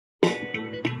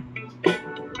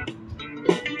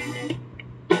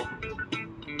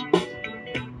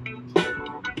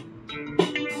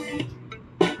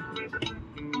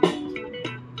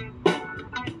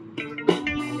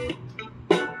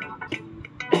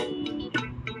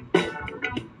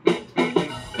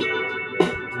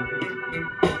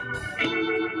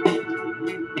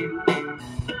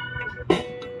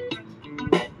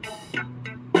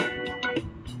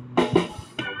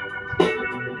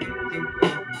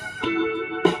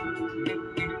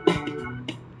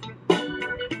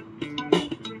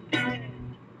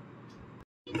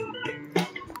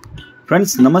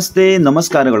Friends ನಮಸ್ತೆ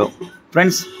ನಮಸ್ಕಾರಗಳು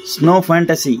friends. Snow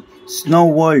fantasy, snow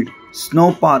world, snow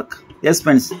park. S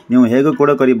friends, ನೀವು ಹೇಗೂ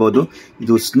ಕೂಡ ಕರಿಬೋದು.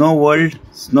 ಇದು ಸ್ನೋ ವರ್ಲ್ಡ್,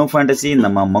 ಸ್ನೋ ಫ್ಯಾಂಟಸಿ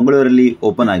ನಮ್ಮ ಮಂಗಳೂರಲ್ಲಿ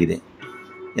ಓಪನ್ ಆಗಿದೆ.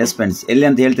 ಎಸ್ ಫ್ರೆಂಡ್ಸ್, ಎಲ್ಲಿ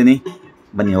ಅಂತ ಹೇಳ್ತೀನಿ,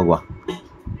 ಬನ್ನಿ ಹೋಗುವ.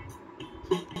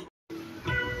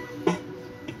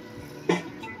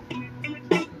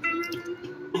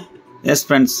 S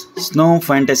friends, snow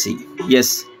fantasy.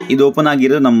 S, ಇದು ಓಪನ್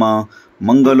ಆಗಿರೋದು ನಮ್ಮ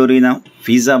ಮಂಗಳೂರಿನ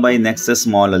ಫೀಜಾ ಬೈ ನೆಕ್ಸಸ್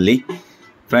ಮಾಲಲ್ಲಿ.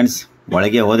 ಫ್ರೆಂಡ್ಸ್,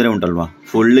 ಒಳಗೆ ಹೋದರೆ ಉಂಟಲ್ವಾ,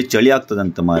 ಫುಲ್ ಚಳಿ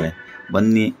ಆಗ್ತದಂತ ಮಾರೆ.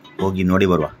 ಬನ್ನಿ ಹೋಗಿ ನೋಡಿ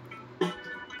ಬರುವ.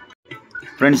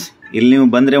 ಫ್ರೆಂಡ್ಸ್, ಇಲ್ಲಿ ನೀವು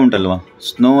ಬಂದರೆ ಉಂಟಲ್ವಾ,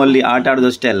 ಸ್ನೋ ಅಲ್ಲಿ ಆಟ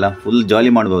ಆಡೋದಷ್ಟೇ ಅಲ್ಲ, ಫುಲ್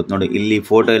ಜಾಲಿ ಮಾಡ್ಬೋದು. ನೋಡಿ, ಇಲ್ಲಿ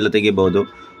ಫೋಟೋ ಎಲ್ಲ ತೆಗಿಬೋದು.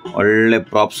 ಒಳ್ಳೆ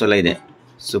ಪ್ರಾಪ್ಸ್ ಎಲ್ಲ ಇದೆ,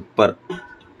 ಸೂಪರ್.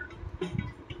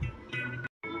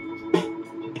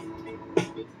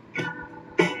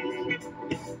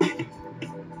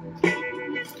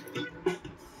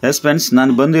 ಎಸ್ ಫ್ರೆಂಡ್ಸ್,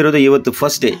 ನಾನು ಬಂದಿರೋದು ಇವತ್ತು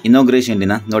ಫಸ್ಟ್ ಡೇ, ಇನಾಗ್ರೇಷನ್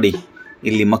ದಿನ. ನೋಡಿ,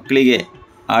 ಇಲ್ಲಿ ಮಕ್ಕಳಿಗೆ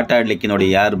ಆಟ ಆಡಲಿಕ್ಕೆ ನೋಡಿ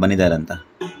ಯಾರು ಬಂದಿದ್ದಾರೆ ಅಂತ.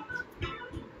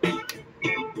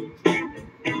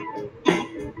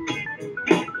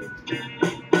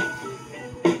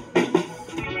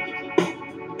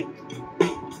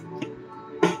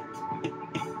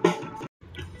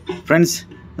 ಫ್ರೆಂಡ್ಸ್,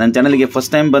 ನನ್ನ ಚಾನಲ್ಗೆ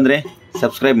ಫಸ್ಟ್ ಟೈಮ್ ಬಂದರೆ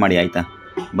ಸಬ್ಸ್ಕ್ರೈಬ್ ಮಾಡಿ ಆಯಿತಾ.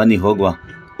 ಬನ್ನಿ ಹೋಗುವ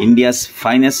India's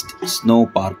finest snow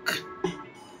park.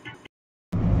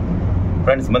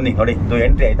 Friends ಬನ್ನಿ ನೋಡಿ, ಇದು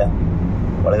ಎಂಟ್ರಿ ಆಯಿತಾ,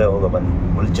 ಒಳಗೆ ಹೋಗೋ ಬನ್ನಿ.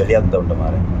 ಫುಲ್ ಚಳಿ ಆಗ್ತಾ ಉಂಟು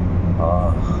ಮಾರೆ,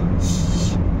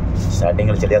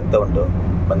 ಸ್ಟಾರ್ಟಿಂಗಲ್ಲಿ ಚಳಿ ಆಗ್ತಾ ಉಂಟು.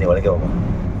 ಬನ್ನಿ ಒಳಗೆ ಹೋಗುವ.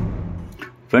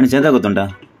 ಫ್ರೆಂಡ್ಸ್, ಎಂತ ಗೊತ್ತುಂಟಾ,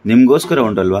 ನಿಮಗೋಸ್ಕರ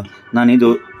ಉಂಟಲ್ವಾ, ನಾನಿದು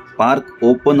ಪಾರ್ಕ್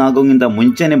ಓಪನ್ ಆಗೋಂಗಿಂತ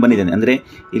ಮುಂಚೆನೇ ಬಂದಿದ್ದೇನೆ. ಅಂದರೆ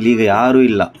ಇಲ್ಲಿಗ ಯಾರೂ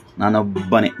ಇಲ್ಲ,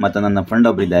 ನಾನೊಬ್ಬನೇ ಮತ್ತು ನನ್ನ ಫ್ರೆಂಡ್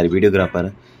ಒಬ್ಬರಿದ್ದಾರೆ ವಿಡಿಯೋಗ್ರಾಫರ್.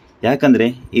 ಯಾಕಂದರೆ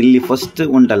ಇಲ್ಲಿ ಫಸ್ಟ್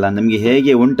ಉಂಟಲ್ಲ, ನಮಗೆ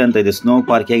ಹೇಗೆ ಉಂಟಂತ ಇದೆ ಸ್ನೋ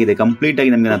ಪಾರ್ಕ್ ಹೇಗಿದೆ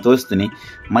ಕಂಪ್ಲೀಟಾಗಿ ನಮಗೆ ನಾನು ತೋರಿಸ್ತೀನಿ.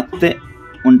 ಮತ್ತೆ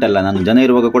ಉಂಟಲ್ಲ, ನಾನು ಜನ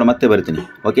ಇರುವಾಗ ಕೂಡ ಮತ್ತೆ ಬರ್ತೀನಿ.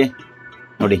 ಓಕೆ,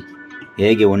 ನೋಡಿ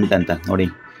ಹೇಗೆ ಉಂಟಂತ ನೋಡಿ.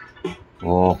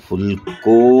 ಓ, ಫುಲ್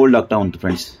ಕೋಲ್ಡ್ ಆಗ್ತಾ ಉಂಟು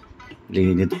ಫ್ರೆಂಡ್ಸ್, ಇಲ್ಲಿ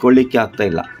ನಿಂತ್ಕೊಳ್ಳಿಕ್ಕೆ ಆಗ್ತಾ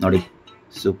ಇಲ್ಲ. ನೋಡಿ,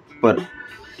 ಸೂಪರ್.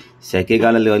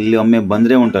 ಸೆಕೆಗಾಲಲ್ಲಿ ಅಲ್ಲಿ ಒಮ್ಮೆ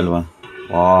ಬಂದರೆ ಉಂಟಲ್ವಾ,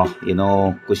 ವಾ, ಏನೋ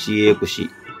ಖುಷಿಯೇ ಖುಷಿ.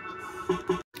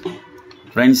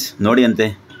 ಫ್ರೆಂಡ್ಸ್ ನೋಡಿ ಅಂತೆ,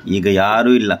 ಈಗ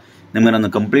ಯಾರೂ ಇಲ್ಲ. ನಿಮಗೆ ನಾನು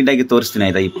ಕಂಪ್ಲೀಟಾಗಿ ತೋರಿಸ್ತೀನಿ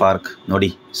ಆಯಿತಾ. ಈ ಪಾರ್ಕ್ ನೋಡಿ,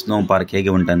 ಸ್ನೋ ಪಾರ್ಕ್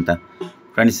ಹೇಗೆ ಉಂಟಂತ.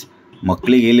 ಫ್ರೆಂಡ್ಸ್,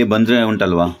 ಮಕ್ಕಳಿಗೆ ಇಲ್ಲಿ ಬಂದರೆ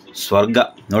ಉಂಟಲ್ವಾ ಸ್ವರ್ಗ.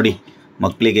 ನೋಡಿ,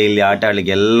 ಮಕ್ಕಳಿಗೆ ಇಲ್ಲಿ ಆಟ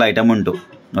ಆಡಲಿಕ್ಕೆ ಎಲ್ಲ ಐಟಮ್ ಉಂಟು.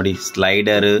 ನೋಡಿ,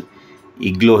 ಸ್ಲೈಡರ್,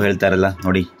 ಇಗ್ಲೋ ಹೇಳ್ತಾರಲ್ಲ,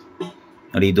 ನೋಡಿ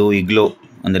ನೋಡಿ, ಇದು ಇಗ್ಲೋ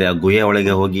ಅಂದರೆ ಆ ಗುಹೆ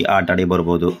ಒಳಗೆ ಹೋಗಿ ಆಟ ಆಡಿ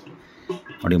ಬರ್ಬೋದು.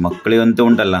 ನೋಡಿ, ಮಕ್ಕಳಿಗಂತೂ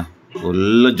ಉಂಟಲ್ಲ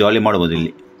ಫುಲ್ಲು ಜಾಲಿ ಮಾಡ್ಬೋದು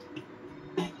ಇಲ್ಲಿ.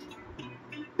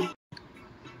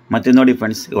 ಮತ್ತು ನೋಡಿ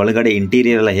ಫ್ರೆಂಡ್ಸ್, ಒಳಗಡೆ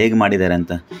ಇಂಟೀರಿಯರ್ ಎಲ್ಲ ಹೇಗೆ ಮಾಡಿದ್ದಾರೆ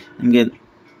ಅಂತ. ನಿಮಗೆ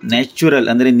ನ್ಯಾಚುರಲ್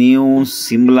ಅಂದರೆ ನೀವು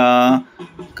ಸಿಮ್ಲಾ,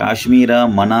 ಕಾಶ್ಮೀರ,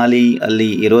 ಮನಾಲಿ ಅಲ್ಲಿ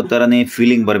ಇರೋ ಥರನೇ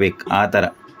ಫೀಲಿಂಗ್ ಬರಬೇಕು, ಆ ಥರ.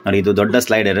 ನೋಡಿ, ಇದು ದೊಡ್ಡ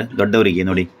ಸ್ಲೈಡರ್, ದೊಡ್ಡವರಿಗೆ.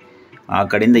 ನೋಡಿ, ಆ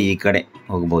ಕಡೆಯಿಂದ ಈ ಕಡೆ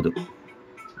ಹೋಗ್ಬೋದು.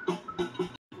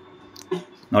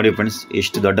 ನೋಡಿ ಫ್ರೆಂಡ್ಸ್,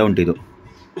 ಎಷ್ಟು ದೊಡ್ಡ ಉಂಟಿದು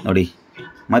ನೋಡಿ.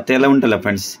 ಮತ್ತೆಲ್ಲ ಉಂಟಲ್ಲ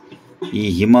ಫ್ರೆಂಡ್ಸ್, ಈ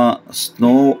ಹಿಮ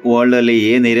ಸ್ನೋ ವರ್ಲ್ಡಲ್ಲಿ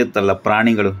ಏನಿರುತ್ತಲ್ಲ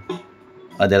ಪ್ರಾಣಿಗಳು,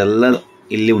 ಅದೆಲ್ಲ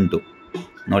ಇಲ್ಲಿ ಉಂಟು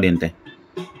ನೋಡಿ ಅಂತೆ.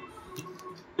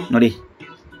 ನೋಡಿ,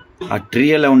 ಆ ಟ್ರೀ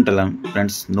ಎಲ್ಲ ಉಂಟಲ್ಲ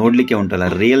ಫ್ರೆಂಡ್ಸ್, ನೋಡಲಿಕ್ಕೆ ಉಂಟಲ್ಲ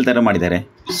ರಿಯಲ್ ಥರ ಮಾಡಿದ್ದಾರೆ.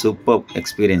 Super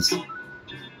experience.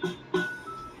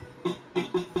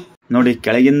 ನೋಡಿ,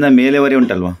 ಕೆಳಗಿಂದ ಮೇಲೆವರೆ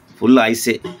ಉಂಟಲ್ವಾ, ಫುಲ್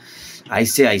ಐಸೇ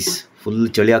ಐಸ್, ಫುಲ್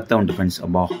ಚಳಿ ಆಗ್ತಾ ಉಂಟು ಫ್ರೆಂಡ್ಸ್.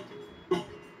 ಅಬ್ಬಾ,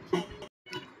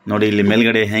 ನೋಡಿ ಇಲ್ಲಿ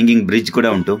ಮೇಲ್ಗಡೆ ಹ್ಯಾಂಗಿಂಗ್ ಬ್ರಿಡ್ಜ್ ಕೂಡ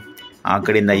ಉಂಟು, ಆ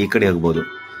ಕಡೆಯಿಂದ ಈ ಕಡೆ ಹೋಗ್ಬೋದು.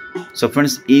 ಸೊ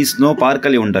ಫ್ರೆಂಡ್ಸ್, ಈ ಸ್ನೋ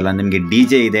ಪಾರ್ಕಲ್ಲಿ ಉಂಟಲ್ಲ ನಿಮಗೆ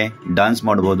DJ ಇದೆ, ಡ್ಯಾನ್ಸ್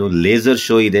ಮಾಡ್ಬೋದು, ಲೇಸರ್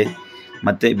ಶೋ ಇದೆ,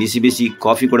 ಮತ್ತು ಬಿಸಿ ಬಿಸಿ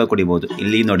ಕಾಫಿ ಕೂಡ ಕುಡಿಬೋದು.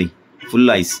 ಇಲ್ಲಿ ನೋಡಿ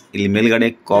ಫುಲ್ ಐಸ್. ಇಲ್ಲಿ ಮೇಲ್ಗಡೆ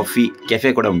ಕಾಫಿ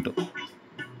ಕೆಫೆ ಕೂಡ ಉಂಟು.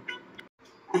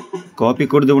 ಕಾಫಿ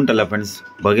ಕುಡಿದು ಉಂಟಲ್ಲ ಫ್ರೆಂಡ್ಸ್,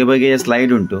 ಬಗೆ ಬಗೆಯ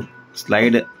ಸ್ಲೈಡ್ ಉಂಟು.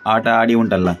 ಸ್ಲೈಡ್ ಆಟ ಆಡಿ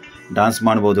ಉಂಟಲ್ಲ, ಡ್ಯಾನ್ಸ್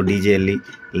ಮಾಡ್ಬೋದು DJಯಲ್ಲಿ,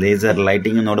 ಲೇಸರ್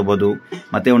ಲೈಟಿಂಗ್ ನೋಡ್ಬೋದು.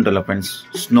 ಮತ್ತೆ ಉಂಟಲ್ಲ ಫ್ರೆಂಡ್ಸ್,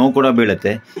 ಸ್ನೋ ಕೂಡ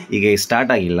ಬೀಳುತ್ತೆ, ಈಗ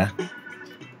ಸ್ಟಾರ್ಟ್ ಆಗಿಲ್ಲ.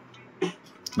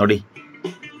 ನೋಡಿ,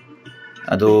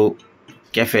 ಅದು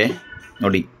ಕೆಫೆ.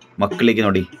 ನೋಡಿ, ಮಕ್ಕಳಿಗೆ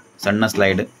ನೋಡಿ ಸಣ್ಣ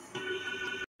ಸ್ಲೈಡ್.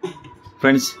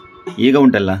 ಫ್ರೆಂಡ್ಸ್, ಈಗ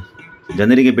ಉಂಟಲ್ಲ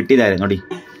ಜನರಿಗೆ ಬಿಟ್ಟಿದ್ದಾರೆ ನೋಡಿ,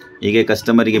 ಹೀಗೆ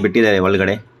ಕಸ್ಟಮರಿಗೆ ಬಿಟ್ಟಿದ್ದಾರೆ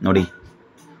ಒಳಗಡೆ. ನೋಡಿ,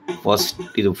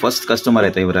 ಇದು ಫಸ್ಟ್ ಕಸ್ಟಮರ್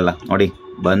ಆಯ್ತಾ ಇವರೆಲ್ಲ. ನೋಡಿ,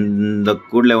 ಬಂದ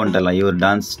ಕೂಡಲೇ ಉಂಟಲ್ಲ ಇವರು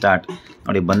ಡ್ಯಾನ್ಸ್ ಸ್ಟಾರ್ಟ್.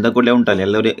 ನೋಡಿ, ಬಂದ ಕೂಡಲೇ ಉಂಟಲ್ಲ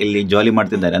ಎಲ್ಲರೂ ಇಲ್ಲಿ ಜಾಲಿ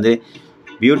ಮಾಡ್ತಿದ್ದಾರೆ. ಅಂದರೆ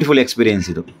ಬ್ಯೂಟಿಫುಲ್ ಎಕ್ಸ್ಪೀರಿಯೆನ್ಸ್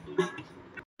ಇದು.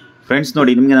 ಫ್ರೆಂಡ್ಸ್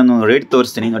ನೋಡಿ, ನಿಮಗೆ ನಾನು ರೇಟ್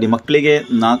ತೋರಿಸ್ತೀನಿ. ನೋಡಿ, ಮಕ್ಕಳಿಗೆ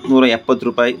 470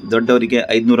 ರೂಪಾಯಿ, ದೊಡ್ಡವರಿಗೆ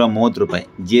 530 ರೂಪಾಯಿ,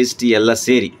 GST ಎಲ್ಲ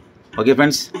ಸೇರಿ. ಓಕೆ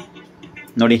ಫ್ರೆಂಡ್ಸ್,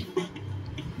 ನೋಡಿ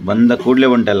ಬಂದ ಕೂಡಲೇ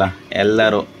ಉಂಟಲ್ಲ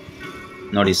ಎಲ್ಲರೂ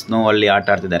ನೋಡಿ ಸ್ನೋ ಅಲ್ಲಿ ಆಟ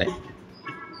ಆಡ್ತಿದ್ದಾರೆ.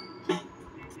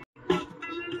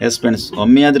 ಎಸ್ ಫ್ರೆಂಡ್ಸ್,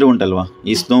 ಒಮ್ಮೆ ಆದರೂ ಉಂಟಲ್ವಾ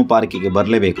ಈ ಸ್ನೋ ಪಾರ್ಕಿಗೆ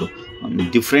ಬರಲೇಬೇಕು.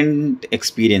 ಡಿಫ್ರೆಂಟ್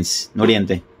ಎಕ್ಸ್ಪೀರಿಯೆನ್ಸ್ ನೋಡಿ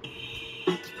ಅಂತೆ.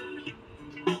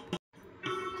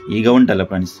 ಈಗ ಉಂಟಲ್ಲ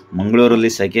ಫ್ರೆಂಡ್ಸ್, ಮಂಗಳೂರಲ್ಲಿ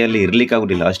ಸೆಕೆಯಲ್ಲಿ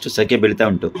ಇರಲಿಕ್ಕಾಗೋದಿಲ್ಲ, ಅಷ್ಟು ಸೆಕೆ ಬೀಳ್ತಾ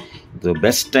ಉಂಟು. ಇದು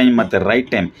ಬೆಸ್ಟ್ ಟೈಮ್ ಮತ್ತು ರೈಟ್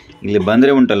ಟೈಮ್. ಇಲ್ಲಿ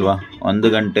ಬಂದರೆ ಉಂಟಲ್ವಾ 1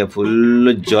 ಗಂಟೆ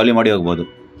ಫುಲ್ಲು ಜಾಲಿ ಮಾಡಿ ಹೋಗ್ಬೋದು.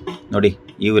 ನೋಡಿ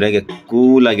ಇವರಿಗೆ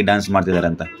ಕೂಲಾಗಿ ಡ್ಯಾನ್ಸ್ ಮಾಡ್ತಿದ್ದಾರೆ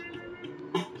ಅಂತ.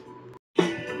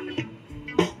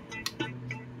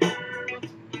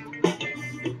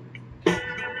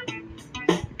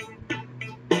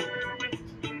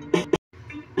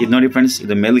 ಇದು ನೋಡಿ ಫ್ರೆಂಡ್ಸ್,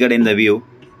 ಇದು ಮೇಲ್ಗಡೆಯಿಂದ ವ್ಯೂ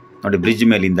ನೋಡಿ, ಬ್ರಿಡ್ಜ್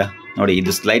ಮೇಲಿಂದ ನೋಡಿ.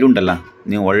 ಇದು ಸ್ಲೈಡ್ ಉಂಟಲ್ಲ,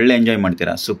 ನೀವು ಒಳ್ಳೆ ಎಂಜಾಯ್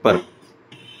ಮಾಡ್ತೀರಾ, ಸೂಪರ್.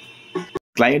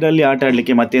 ಸ್ಲೈಡಲ್ಲಿ ಆಟ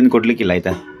ಆಡಲಿಕ್ಕೆ ಮತ್ತೇನು ಕೊಡಲಿಕ್ಕಿಲ್ಲ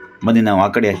ಆಯಿತಾ. ಬನ್ನಿ ನಾವು ಆ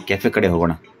ಕಡೆ ಕೆಫೆ ಕಡೆ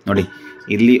ಹೋಗೋಣ. ನೋಡಿ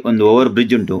ಇಲ್ಲಿ ಒಂದು ಓವರ್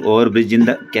ಬ್ರಿಡ್ಜ್ ಉಂಟು, ಓವರ್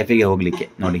ಬ್ರಿಡ್ಜಿಂದ ಕೆಫೆಗೆ ಹೋಗಲಿಕ್ಕೆ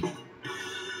ನೋಡಿ.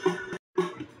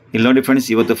 ಇಲ್ಲಿ ನೋಡಿ ಫ್ರೆಂಡ್ಸ್,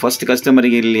 ಇವತ್ತು ಫಸ್ಟ್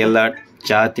ಕಸ್ಟಮರಿಗೆ ಇಲ್ಲಿ ಎಲ್ಲ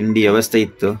ಚಹಾ ತಿಂಡಿ ವ್ಯವಸ್ಥೆ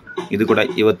ಇತ್ತು. ಇದು ಕೂಡ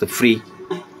ಇವತ್ತು ಫ್ರೀ,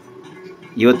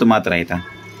 ಇವತ್ತು ಮಾತ್ರ ಆಯಿತಾ.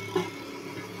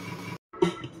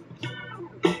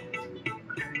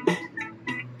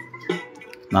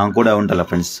 ನಾವು ಕೂಡ ಉಂಟಲ್ಲ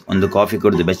ಫ್ರೆಂಡ್ಸ್, ಒಂದು ಕಾಫಿ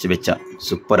ಕುಡಿದು ಬೆಚ್ಚ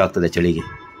ಸೂಪರ್ ಆಗ್ತದೆ ಚಳಿಗೆ.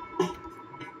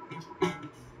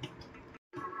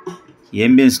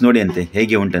 ಆಂಬಿಯನ್ಸ್ ನೋಡಿ ಅಂತೆ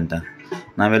ಹೇಗೆ ಉಂಟಂತ,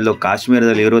 ನಾವೆಲ್ಲೋ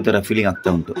ಕಾಶ್ಮೀರದಲ್ಲಿ ಇರೋ ಥರ ಫೀಲಿಂಗ್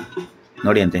ಆಗ್ತಾ ಉಂಟು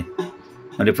ನೋಡಿ ಅಂತೆ.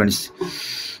 ನೋಡಿ ಫ್ರೆಂಡ್ಸ್,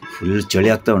 ಫುಲ್ ಚಳಿ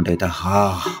ಆಗ್ತಾ ಉಂಟು ಆಯಿತಾ.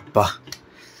 ಅಪ್ಪಾ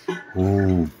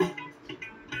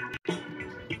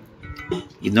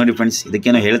ಇದು ನೋಡಿ ಫ್ರೆಂಡ್ಸ್,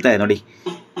 ಇದಕ್ಕೇನೋ ಹೇಳ್ತಾರೆ ನೋಡಿ,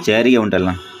 ಚೇರಿಗೆ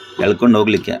ಉಂಟಲ್ಲ ಎಳ್ಕೊಂಡು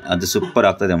ಹೋಗ್ಲಿಕ್ಕೆ, ಅದು ಸೂಪರ್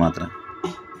ಆಗ್ತದೆ ಮಾತ್ರ.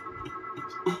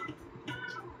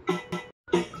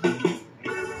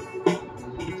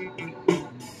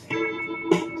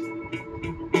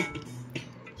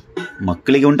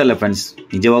 ಮಕ್ಕಳಿಗೆ ಉಂಟಲ್ಲ ಫ್ರೆಂಡ್ಸ್,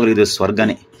 ನಿಜವಾಗ್ಲೂ ಇದು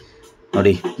ಸ್ವರ್ಗನೇ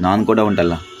ನೋಡಿ. ನಾನು ಕೂಡ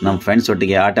ಉಂಟಲ್ಲ ನಮ್ಮ ಫ್ರೆಂಡ್ಸ್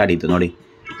ಒಟ್ಟಿಗೆ ಆಟ ಆಡಿದ್ದು ನೋಡಿ,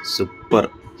 ಸೂಪರ್.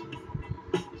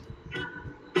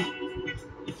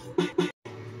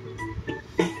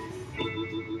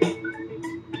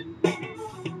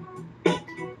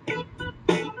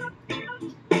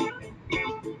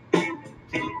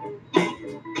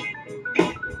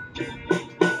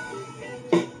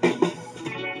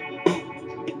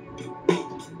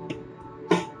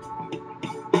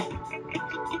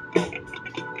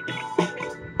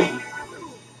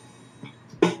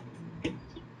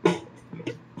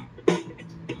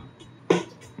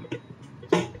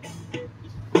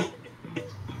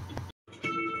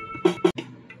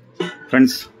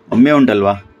 ಫ್ರೆಂಡ್ಸ್, ಒಮ್ಮೆ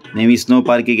ಉಂಟಲ್ವಾ ನೀವು ಈ ಸ್ನೋ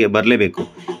ಪಾರ್ಕಿಗೆ ಬರಲೇಬೇಕು.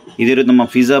 ಇದಿರೋದು ನಮ್ಮ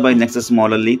Fiza by nexus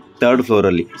ಮಾಲಲ್ಲಿ 3rd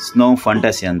ಫ್ಲೋರಲ್ಲಿ snow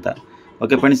ಫಂಟಾಸಿ ಅಂತ.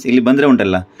 ಓಕೆ ಫ್ರೆಂಡ್ಸ್, ಇಲ್ಲಿ ಬಂದರೆ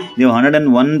ಉಂಟಲ್ಲ ನೀವು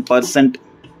 101%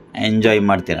 ಎಂಜಾಯ್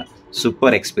ಮಾಡ್ತೀರಾ,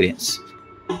 super experience.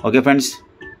 Okay friends,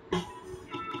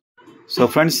 so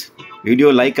friends,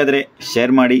 video like ಆದರೆ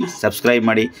ಶೇರ್ ಮಾಡಿ, ಸಬ್ಸ್ಕ್ರೈಬ್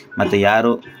ಮಾಡಿ, ಮತ್ತು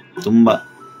ಯಾರು ತುಂಬ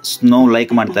ಸ್ನೋ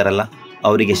ಲೈಕ್ ಮಾಡ್ತಾರಲ್ಲ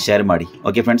ಅವರಿಗೆ ಶೇರ್ ಮಾಡಿ.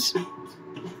 Okay friends,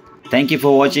 thank you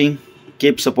for watching,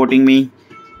 keep supporting me.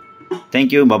 Thank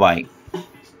you. Bye-bye.